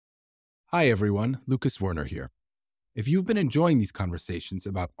Hi, everyone. Lucas Werner here. If you've been enjoying these conversations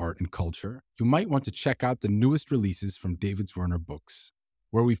about art and culture, you might want to check out the newest releases from David Zwirner Books,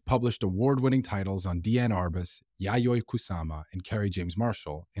 where we've published award-winning titles on Diane Arbus, Yayoi Kusama, and Kerry James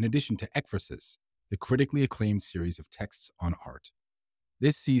Marshall, in addition to Ekphrasis, the critically acclaimed series of texts on art.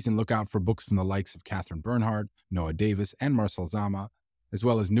 This season, look out for books from the likes of Catherine Bernhard, Noah Davis, and Marcel Zama, as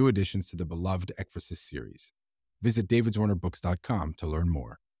well as new additions to the beloved Ekphrasis series. Visit davidzwernerbooks.com to learn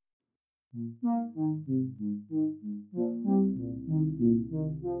more.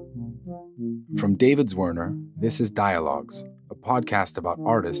 From David Zwirner, this is Dialogues, a podcast about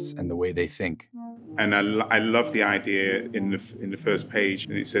artists and the way they think. And I love the idea in the first page,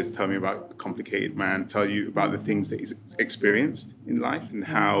 and it says, tell me about a complicated man, tell you about the things that he's experienced in life and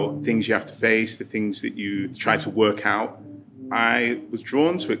how things you have to face, the things that you try to work out. I was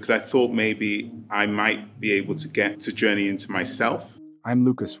drawn to it because I thought maybe I might be able to get to journey into myself. I'm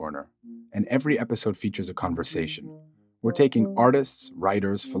Lucas Werner, and every episode features a conversation. We're taking artists,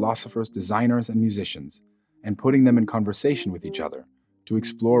 writers, philosophers, designers, and musicians, and putting them in conversation with each other to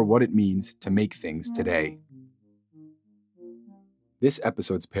explore what it means to make things today. This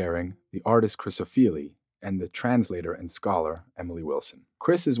episode's pairing, the artist Chris Ofili and the translator and scholar Emily Wilson.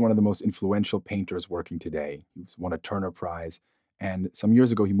 Chris is one of the most influential painters working today. He's won a Turner Prize, and some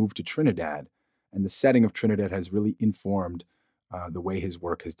years ago he moved to Trinidad, and the setting of Trinidad has really informed the way his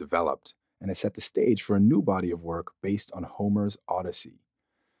work has developed, and has set the stage for a new body of work based on Homer's Odyssey.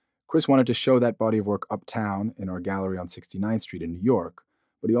 Chris wanted to show that body of work uptown in our gallery on 69th Street in New York,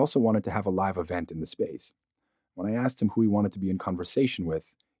 but he also wanted to have a live event in the space. When I asked him who he wanted to be in conversation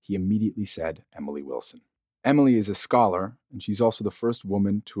with, he immediately said Emily Wilson. Emily is a scholar, and she's also the first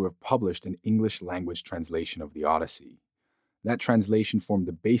woman to have published an English language translation of the Odyssey. That translation formed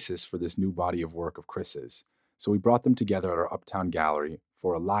the basis for this new body of work of Chris's, so we brought them together at our Uptown Gallery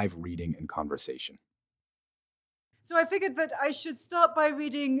for a live reading and conversation. So I figured that I should start by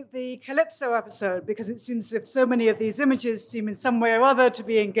reading the Calypso episode, because it seems as if so many of these images seem in some way or other to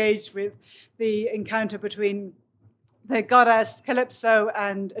be engaged with the encounter between the goddess Calypso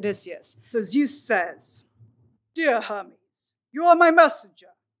and Odysseus. So Zeus says, "Dear Hermes, you are my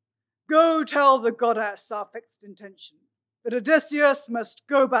messenger. Go tell the goddess our fixed intention, that Odysseus must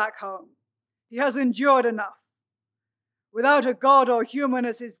go back home. He has endured enough. Without a god or human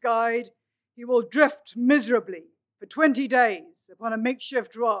as his guide, he will drift miserably for 20 days upon a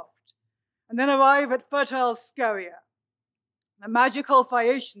makeshift raft, and then arrive at fertile Scheria. The magical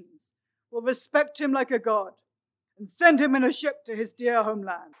Phaeacians will respect him like a god and send him in a ship to his dear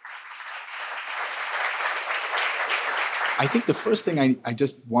homeland." I think the first thing I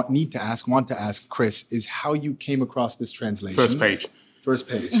just want to ask Chris is how you came across this translation. First page.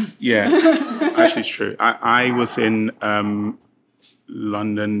 Yeah, actually it's true. I was in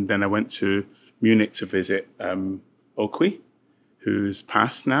London, then I went to Munich to visit Okwi, who's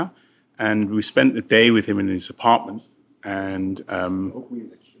passed now, and we spent the day with him in his apartment. And Okwi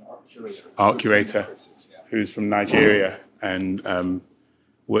is art curator who's from Nigeria and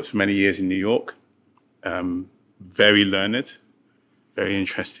worked for many years in New York. Very learned, very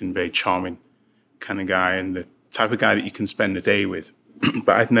interesting, very charming kind of guy, and the type of guy that you can spend a day with.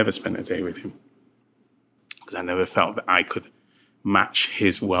 But I'd never spent a day with him because I never felt that I could match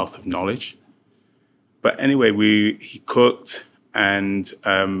his wealth of knowledge. But anyway, he cooked, and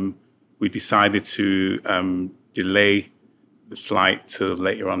we decided to delay the flight till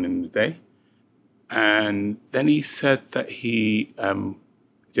later on in the day. And then he said that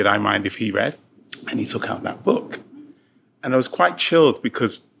did I mind if he read? And he took out that book. And I was quite chilled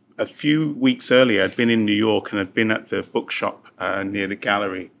because a few weeks earlier, I'd been in New York and I'd been at the bookshop near the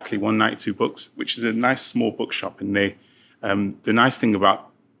gallery, actually 192 Books, which is a nice small bookshop. And the nice thing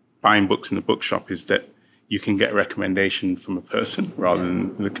about buying books in the bookshop is that you can get a recommendation from a person rather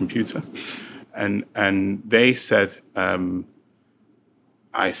than the computer. And they said,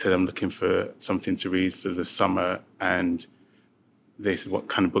 I said, I'm looking for something to read for the summer. And they said, what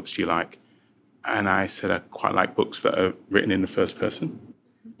kind of books do you like? And I said, I quite like books that are written in the first person.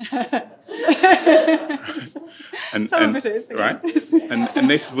 and Some of it is. Right? And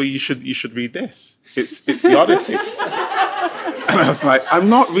they said, well, you should read this. It's the Odyssey. And I was like, I'm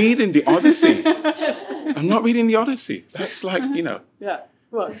not reading the Odyssey. I'm not reading the Odyssey. That's like, Yeah.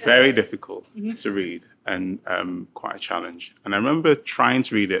 Well, very difficult to read and quite a challenge. And I remember trying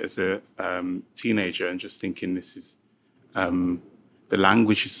to read it as a teenager and just thinking this is, the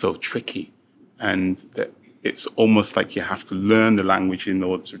language is so tricky and that it's almost like you have to learn the language in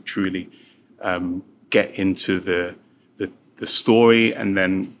order to truly get into the story and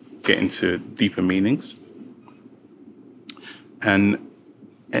then get into deeper meanings. And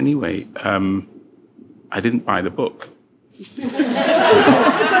anyway, I didn't buy the book.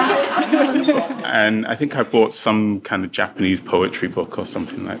 And I think I bought some kind of Japanese poetry book or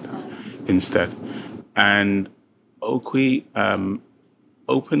something like that instead. And Okwe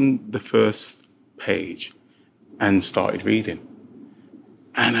opened the first page and started reading.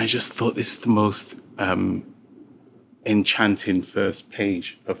 And I just thought, this is the most enchanting first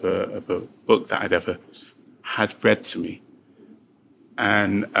page of a book that I'd ever had read to me.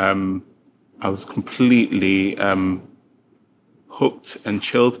 And I was completely hooked and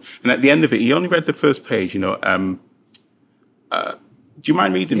chilled. And at the end of it, he only read the first page, do you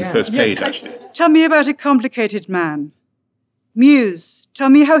mind reading the first page, actually? Tell me about a complicated man. Muse, tell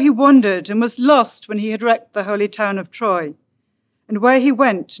me how he wandered and was lost when he had wrecked the holy town of Troy, and where he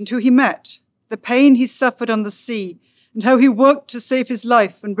went and who he met, the pain he suffered on the sea, and how he worked to save his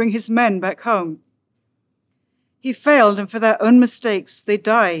life and bring his men back home. He failed, and for their own mistakes they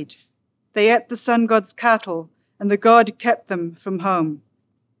died. They ate the sun god's cattle, and the god kept them from home.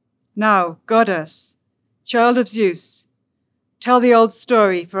 Now, goddess, child of Zeus, tell the old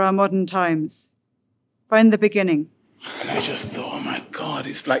story for our modern times. Find the beginning. And I just thought, oh my God,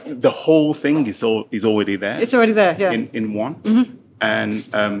 it's like the whole thing is already there. It's already there, yeah. In one. Mm-hmm.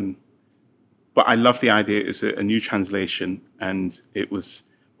 And but I love the idea. It's a new translation, and it was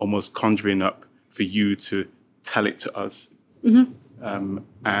almost conjuring up for you to tell it to us. Mm-hmm.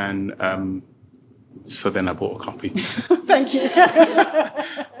 So then I bought a copy. Thank you.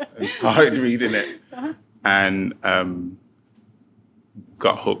 And started reading it, and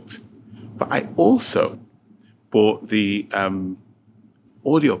got hooked. But I also bought the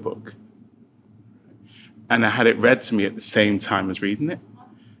audiobook, and I had it read to me at the same time as reading it.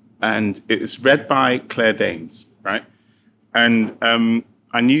 And it was read by Claire Danes, right? And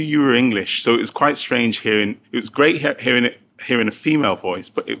I knew you were English, so it was quite strange hearing. It was great hearing a female voice,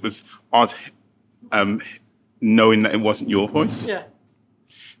 but it was odd knowing that it wasn't your voice. Yeah.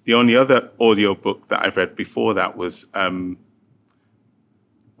 The only other audiobook that I've read before that was Barack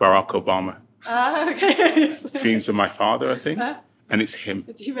Obama. Okay. Dreams of My Father, I think. And it's him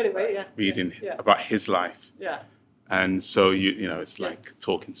You read it, right? Yeah. reading Yeah. about his life. Yeah. And so, it's like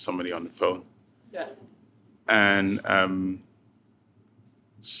talking to somebody on the phone. Yeah. And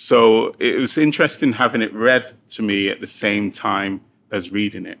so it was interesting having it read to me at the same time as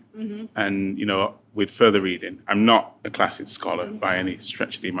reading it. Mm-hmm. And, with further reading, I'm not a classic scholar by any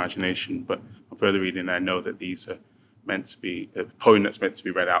stretch of the imagination, but on further reading, I know that these are meant to be a poem that's meant to be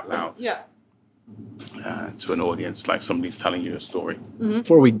read out loud. Yeah. To an audience, like somebody's telling you a story. Mm-hmm.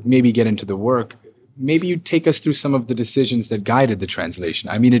 Before we maybe get into the work, maybe you take us through some of the decisions that guided the translation.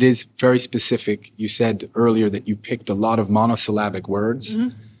 I mean, it is very specific. You said earlier that you picked a lot of monosyllabic words. Mm-hmm.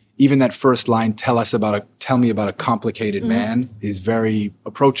 Even that first line, tell me about a complicated man, is very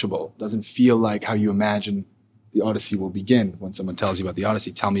approachable. Doesn't feel like how you imagine the Odyssey will begin when someone tells you about the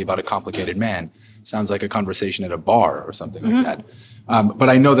Odyssey. Tell me about a complicated man. Sounds like a conversation at a bar or something like that. But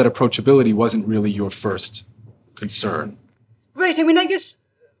I know that approachability wasn't really your first concern. Right. I mean, I guess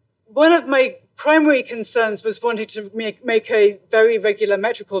one of my primary concerns was wanting to make a very regular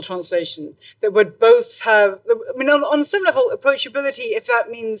metrical translation that would both have, on some level, approachability, if that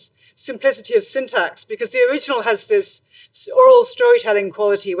means simplicity of syntax, because the original has this oral storytelling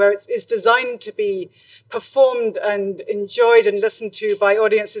quality where it's designed to be performed and enjoyed and listened to by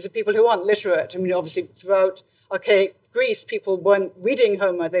audiences of people who aren't literate. I mean, obviously, throughout archaic Greece, people weren't reading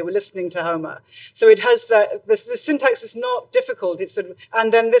Homer, they were listening to Homer. So it has that, the syntax is not difficult. It's sort of,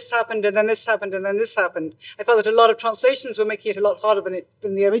 and then this happened, and then this happened, and then this happened. I felt that a lot of translations were making it a lot harder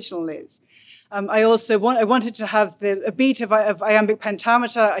than the original is. I wanted to have a beat of iambic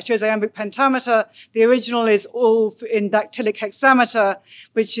pentameter. I chose iambic pentameter. The original is all in dactylic hexameter,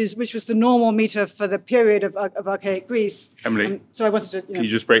 which was the normal meter for the period of archaic Greece. Emily, so I wanted to. Can you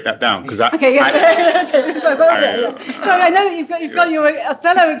just break that down? Okay, yes. So I know that you've got your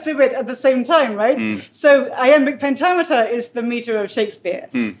Othello exhibit at the same time, right? So iambic pentameter is the meter of Shakespeare.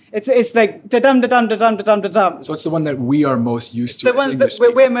 It's like da-dum, da-dum, da-dum, da-dum, da-dum. So it's the one that we are most used to. The ones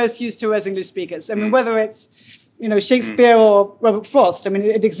that we're most used to as English speakers. I mean, whether it's Shakespeare or Robert Frost, I mean,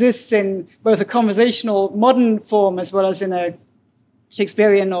 it exists in both a conversational modern form as well as in a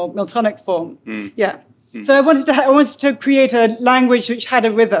Shakespearean or Miltonic form. So I wanted to create a language which had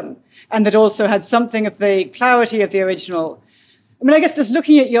a rhythm and that also had something of the clarity of the original. I mean, I guess just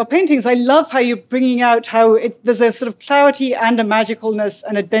looking at your paintings, I love how you're bringing out how there's a sort of clarity and a magicalness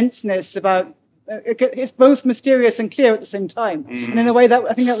and a denseness about. It's both mysterious and clear at the same time, and in a way that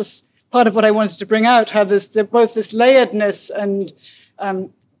I think that was part of what I wanted to bring out, how there's both this layeredness and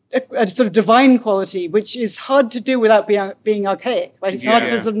a sort of divine quality, which is hard to do without being archaic, right? It's hard to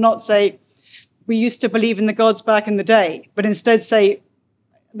sort of not say, we used to believe in the gods back in the day, but instead say,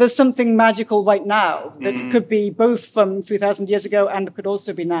 there's something magical right now that could be both from 3,000 years ago and could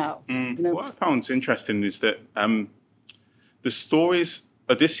also be now. You know? What I found interesting is that the stories,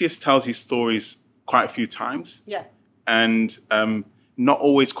 Odysseus tells his stories quite a few times. Yeah. And not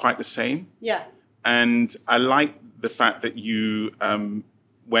always quite the same. Yeah. And I like the fact that you,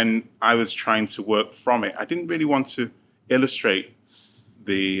 when I was trying to work from it, I didn't really want to illustrate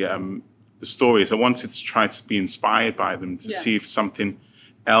the stories. I wanted to try to be inspired by them to see if something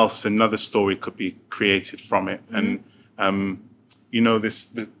else, another story could be created from it. And, you know,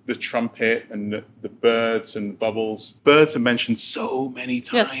 the trumpet and the birds and bubbles. Birds are mentioned so many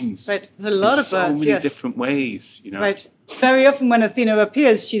times. Yes, right. There's a lot of so birds, many different ways, you know. Right. Very often when Athena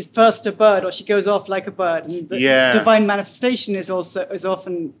appears, she's first a bird or she goes off like a bird. And the divine manifestation is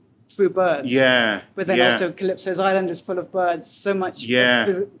often through birds. Yeah. But then also Calypso's island is full of birds. So much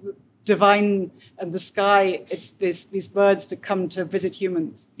the divine and the sky, it's these birds that come to visit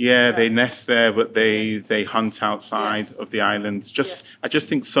humans. Yeah, they nest there, but they hunt outside of the island. I just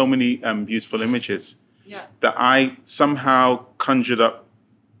think so many beautiful images that I somehow conjured up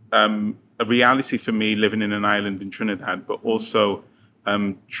a reality for me living in an island in Trinidad, but also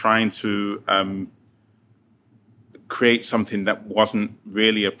trying to create something that wasn't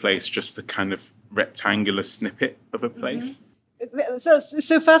really a place, just a kind of rectangular snippet of a place. So it's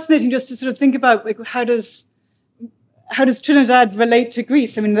so fascinating just to sort of think about, like, how does Trinidad relate to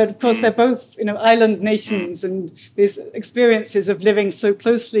Greece? I mean, of course, they're both, you know, island nations, and these experiences of living so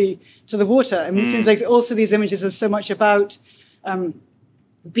closely to the water. I mean, it seems like also these images are so much about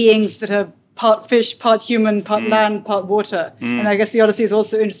beings that are part fish, part human, part land, part water. And I guess the Odyssey is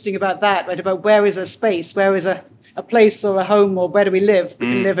also interesting about that, right? About where is a space, where is a place or a home, or where do we live? We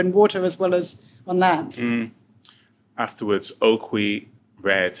can live in water as well as on land. Afterwards, Okwe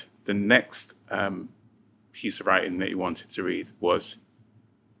read the next piece of writing that he wanted to read was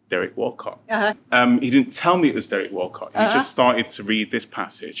Derek Walcott. He didn't tell me it was Derek Walcott. He just started to read this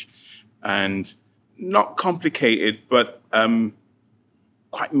passage, and not complicated, but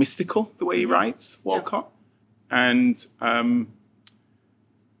quite mystical the way he writes, Walcott. And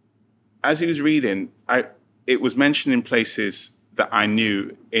as he was reading, it was mentioned in places that I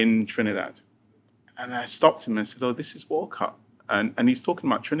knew in Trinidad. And I stopped him and said, oh, this is Walcott. And he's talking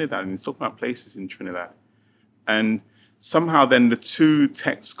about Trinidad, and he's talking about places in Trinidad. And somehow then the two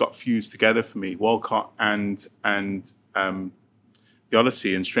texts got fused together for me, Walcott and the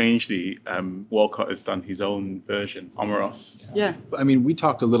Odyssey. And strangely, Walcott has done his own version, Omeros. Yeah. I mean, we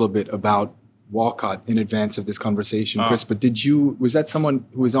talked a little bit about Walcott in advance of this conversation, Chris, but was that someone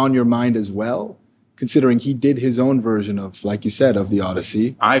who was on your mind as well? Considering he did his own version of, like you said, of the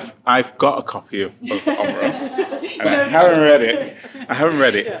Odyssey. I've got a copy of Omeros, and I haven't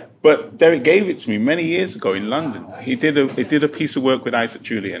read it. But Derek gave it to me many years ago in London. He did a piece of work with Isaac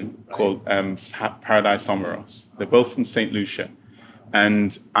Julian called Paradise Omeros. They're both from St. Lucia.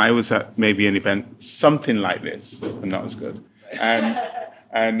 And I was at maybe an event, something like this, but not as good.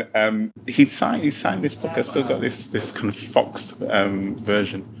 And he signed this book. I still got this kind of foxed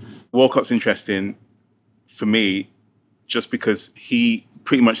version. Walcott's interesting for me just because he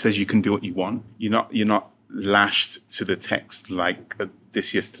pretty much says you can do what you want. You're not lashed to the text like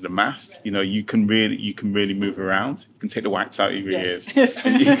Odysseus to the mast. You know, you can really move around. You can take the wax out of your ears.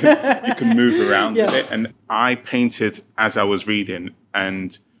 And you can move around with it. And I painted as I was reading,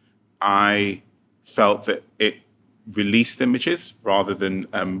 and I felt that it released images rather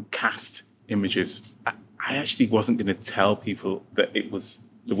than cast images. I actually wasn't going to tell people that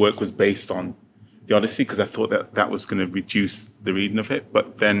the work was based on the Odyssey, because I thought that was going to reduce the reading of it.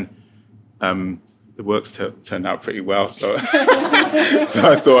 But then the works turned out pretty well, so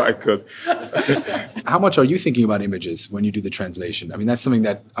I thought I could. How much are you thinking about images when you do the translation? I mean, that's something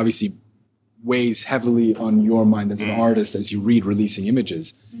that obviously weighs heavily on your mind as an artist as you read releasing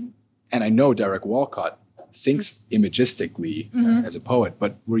images. And I know Derek Walcott thinks imagistically as a poet,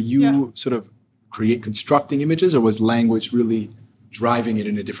 but were you sort of constructing images, or was language really driving it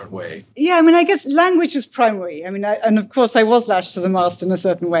in a different way? Yeah, I mean, I guess language was primary. I mean, and of course I was lashed to the mast in a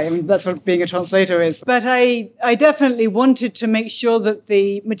certain way. I mean, that's what being a translator is. But I definitely wanted to make sure that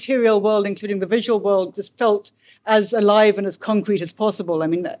the material world, including the visual world, just felt as alive and as concrete as possible. I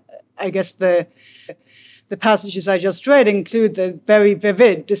mean, I guess the passages I just read include the very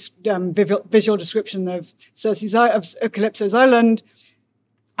vivid visual description of Calypso's island.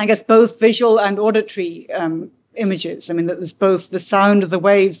 I guess both visual and auditory images. I mean, that there's both the sound of the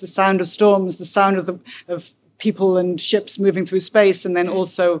waves, the sound of storms, the sound of people and ships moving through space, and then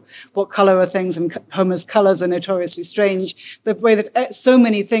also what color are things, and Homer's colors are notoriously strange. The way that so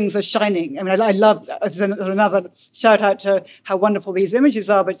many things are shining. I mean, I love, as another shout out to how wonderful these images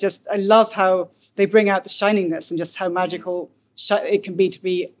are, but just I love how they bring out the shininess and just how magical it can be to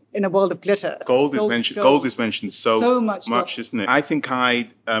be in a world of glitter. Gold is mentioned so much, isn't it? I think I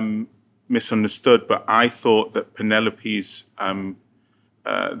misunderstood, but I thought that Penelope's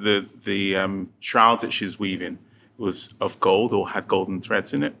the shroud that she's weaving was of gold or had golden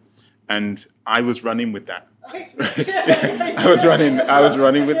threads in it, and I was running with that. I was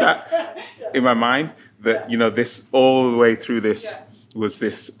running with that in my mind. That this all the way through this was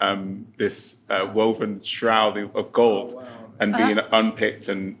this woven shroud of gold and being unpicked,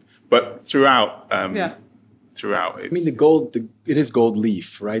 but throughout. Throughout, I mean, it is gold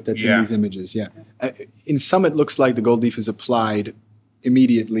leaf, right? That's in these images. Yeah. In some, it looks like the gold leaf is applied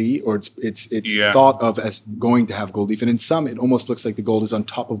immediately, or it's thought of as going to have gold leaf, and in some, it almost looks like the gold is on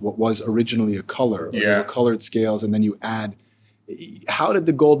top of what was originally a color. Or there were colored scales, and then you add. How did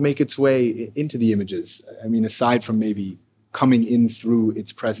the gold make its way into the images? I mean, aside from maybe coming in through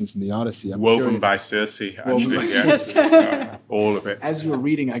its presence in the Odyssey, I'm woven by Circe, actually. All of it. As you were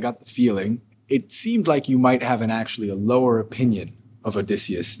reading, I got the feeling. It seemed like you might have actually a lower opinion of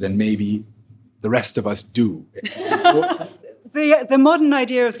Odysseus than maybe the rest of us do. The modern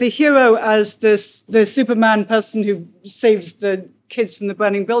idea of the hero as the Superman person who saves the kids from the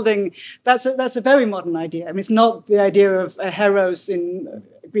burning building, that's a very modern idea. I mean, it's not the idea of a heros in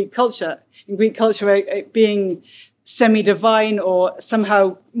Greek culture. In Greek culture, it being semi-divine or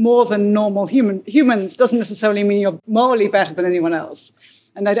somehow more than normal humans doesn't necessarily mean you're morally better than anyone else.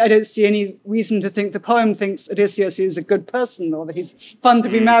 And I don't see any reason to think the poem thinks Odysseus is a good person, or that he's fun to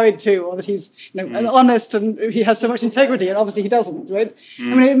be married to, or that he's honest and he has so much integrity, and obviously he doesn't, right?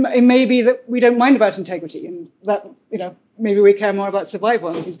 I mean, it may be that we don't mind about integrity, and that maybe we care more about survival,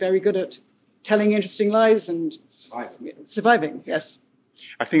 and he's very good at telling interesting lies and surviving. Yes.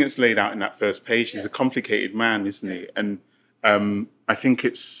 I think it's laid out in that first page. He's a complicated man, isn't he? And I think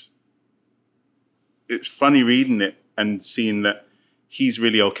it's funny reading it and seeing that he's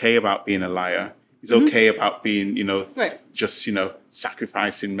really okay about being a liar. He's okay about being, just,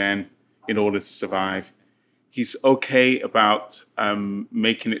 sacrificing men in order to survive. He's okay about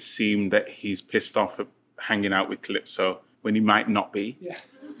making it seem that he's pissed off at hanging out with Calypso when he might not be,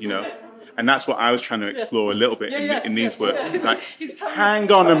 And that's what I was trying to explore a little bit in these works. Like,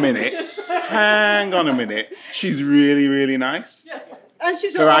 hang on a minute. She's really, really nice. Yes. And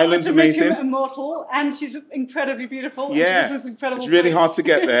she's her island's to amazing. Make him immortal, and she's incredibly beautiful. Yeah, it's really hard to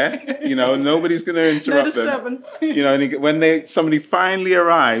get there. Nobody's going to interrupt them. And when somebody finally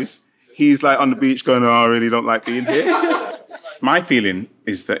arrives, he's like on the beach going, "Oh, I really don't like being here." My feeling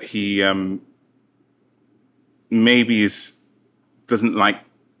is that he maybe doesn't like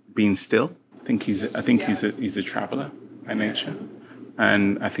being still. I think he's a traveler by nature,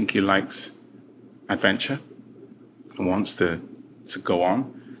 and I think he likes adventure and wants to go on,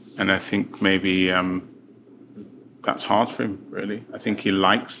 and I think maybe that's hard for him, really. I think he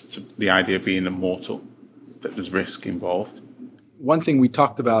likes the idea of being immortal, that there's risk involved. One thing we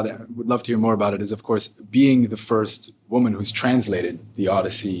talked about, and would love to hear more about it, is, of course, being the first woman who's translated the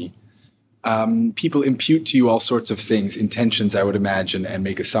Odyssey. People impute to you all sorts of things, intentions, I would imagine, and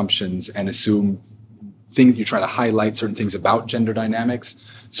make assumptions and assume things. You're trying to highlight certain things about gender dynamics.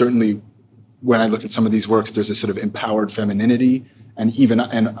 Certainly, when I looked at some of these works, there's a sort of empowered femininity. And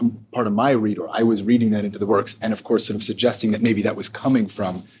part of my read, or I was reading that into the works, and of course sort of suggesting that maybe that was coming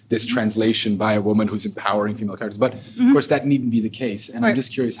from this translation by a woman who's empowering female characters. But of course that needn't be the case. And I'm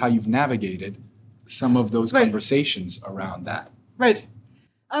just curious how you've navigated some of those conversations around that. Right.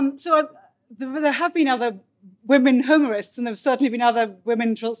 There have been other women Homerists, and there have certainly been other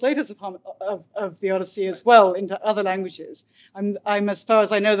women translators of the Odyssey as well into other languages. I'm, as far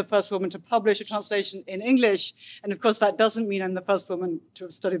as I know, the first woman to publish a translation in English, and of course that doesn't mean I'm the first woman to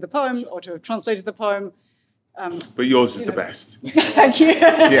have studied the poem or to have translated the poem. But yours is the best. Thank you.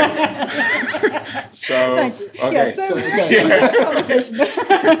 Yeah. So, thank you. Okay.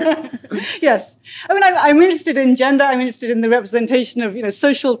 Yes. I mean, I'm interested in gender. I'm interested in the representation of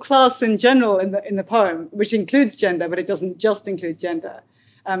social class in general in the poem, which includes gender, but it doesn't just include gender.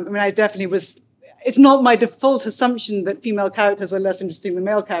 I definitely was. It's not my default assumption that female characters are less interesting than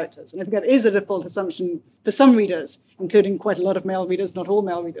male characters, and I think that is a default assumption for some readers, including quite a lot of male readers, not all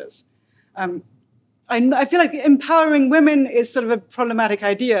male readers. I feel like empowering women is sort of a problematic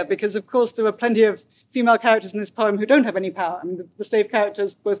idea because, of course, there are plenty of female characters in this poem who don't have any power. I mean, the slave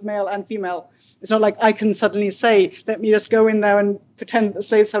characters, both male and female. It's not like I can suddenly say, let me just go in there and pretend that the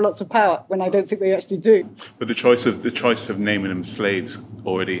slaves have lots of power, when I don't think they actually do. But the choice of naming them slaves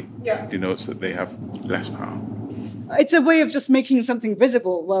already denotes that they have less power. It's a way of just making something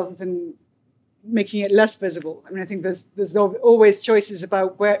visible rather than making it less visible. I mean, I think there's always choices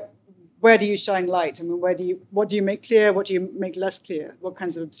about where do you shine light? I mean, what do you make clear? What do you make less clear? What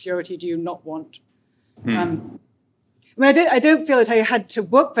kinds of obscurity do you not want? I mean, I don't feel that I had to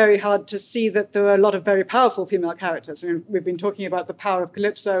work very hard to see that there are a lot of very powerful female characters. I mean, we've been talking about the power of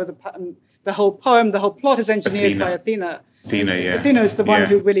Calypso, the whole poem, the whole plot is engineered by Athena. Athena is the one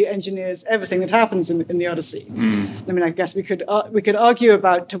who really engineers everything that happens in the Odyssey. I mean, I guess we could argue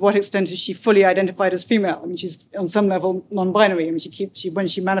about to what extent is she fully identified as female. I mean, she's on some level non-binary. I mean, when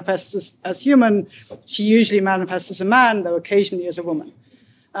she manifests as human, she usually manifests as a man, though occasionally as a woman.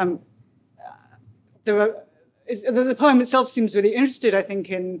 The poem itself seems really interested, I think,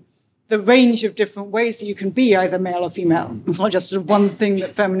 in the range of different ways that you can be either male or female. It's not just sort of one thing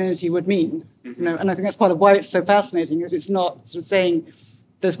that femininity would mean, and I think that's part of why it's so fascinating. It's not sort of saying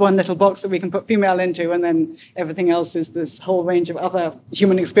there's one little box that we can put female into, and then everything else is this whole range of other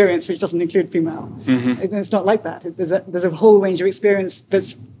human experience which doesn't include female. It's not like that. There's a whole range of experience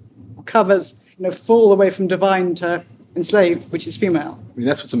that covers, all the way from divine to enslaved, which is female. I mean,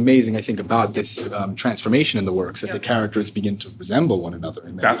 that's what's amazing, I think, about this transformation in the works, that the characters begin to resemble one another.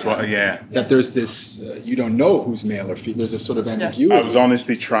 That there's this, you don't know who's male or female. There's a sort of ambiguity. I was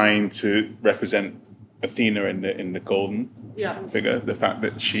honestly trying to represent Athena in the golden figure, the fact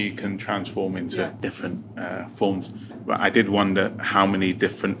that she can transform into different forms. But I did wonder how many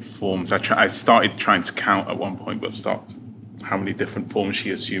different forms. I started trying to count at one point, but stopped. How many different forms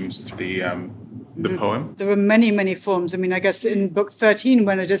she assumes to the poem? There are many, many forms. I mean, I guess in book 13,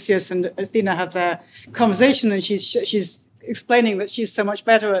 when Odysseus and Athena have their conversation, and she's explaining that she's so much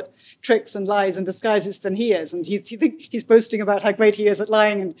better at tricks and lies and disguises than he is, and he's boasting about how great he is at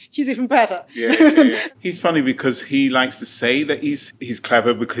lying, and she's even better. He's funny because he likes to say that he's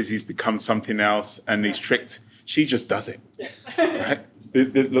clever because he's become something else and he's tricked. She just does it. Right?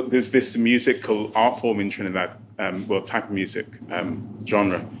 Look, there's this musical art form in Trinidad, type of music,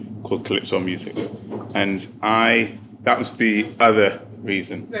 genre, called calypso music, and that was the other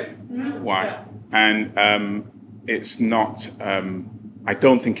reason why. And it's not. I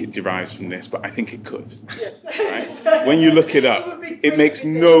don't think it derives from this, but I think it could. Right? When you look it up, it makes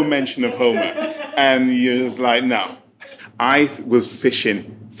no mention of Homer, and you're just like, no. I was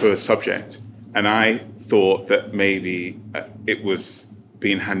fishing for a subject, and I thought that maybe it was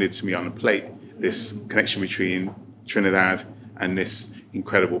being handed to me on a plate. This connection between Trinidad and this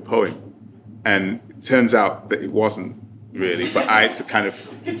incredible poem, and it turns out that it wasn't really, but I had to kind of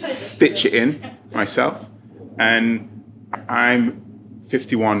stitch it in myself. And I'm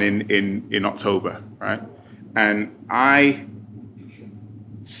 51 in October, right? And I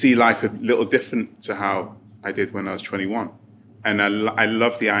see life a little different to how I did when I was 21. And I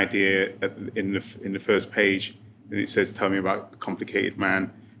love the idea in the first page, and it says, "Tell me about a complicated man."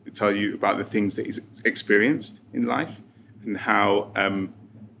 It tells you about the things that he's experienced in life, and how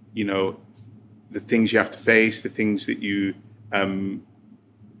the things you have to face, the things that you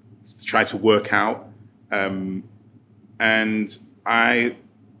try to work out. And I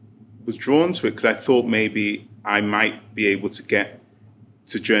was drawn to it because I thought maybe I might be able to get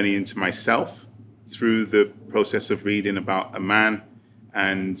to journey into myself through the process of reading about a man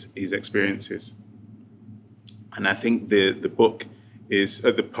and his experiences. And I think the book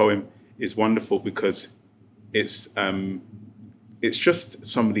the poem is wonderful because it's just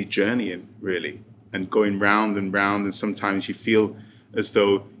somebody journeying, really, and going round and round, and sometimes you feel as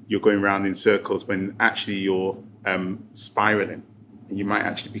though you're going round in circles when actually you're spiraling, and you might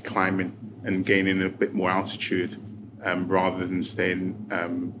actually be climbing and gaining a bit more altitude rather than staying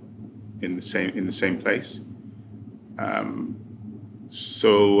in the same place.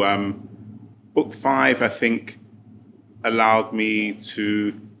 So book 5, I think, allowed me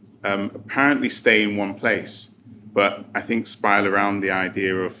to apparently stay in one place, but I think spiral around the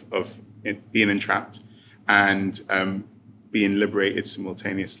idea of being entrapped and being liberated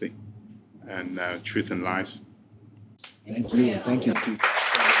simultaneously, and truth and lies. Thank you.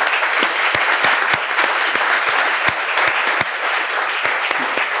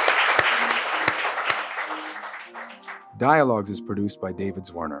 Dialogues is produced by David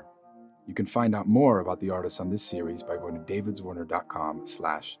Zwirner. You can find out more about the artists on this series by going to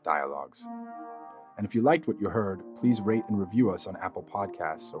davidzwirner.com/dialogues. And if you liked what you heard, please rate and review us on Apple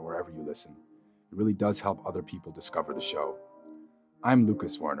Podcasts or wherever you listen. It really does help other people discover the show. I'm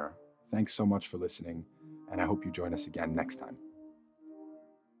Lucas Werner. Thanks so much for listening, and I hope you join us again next time.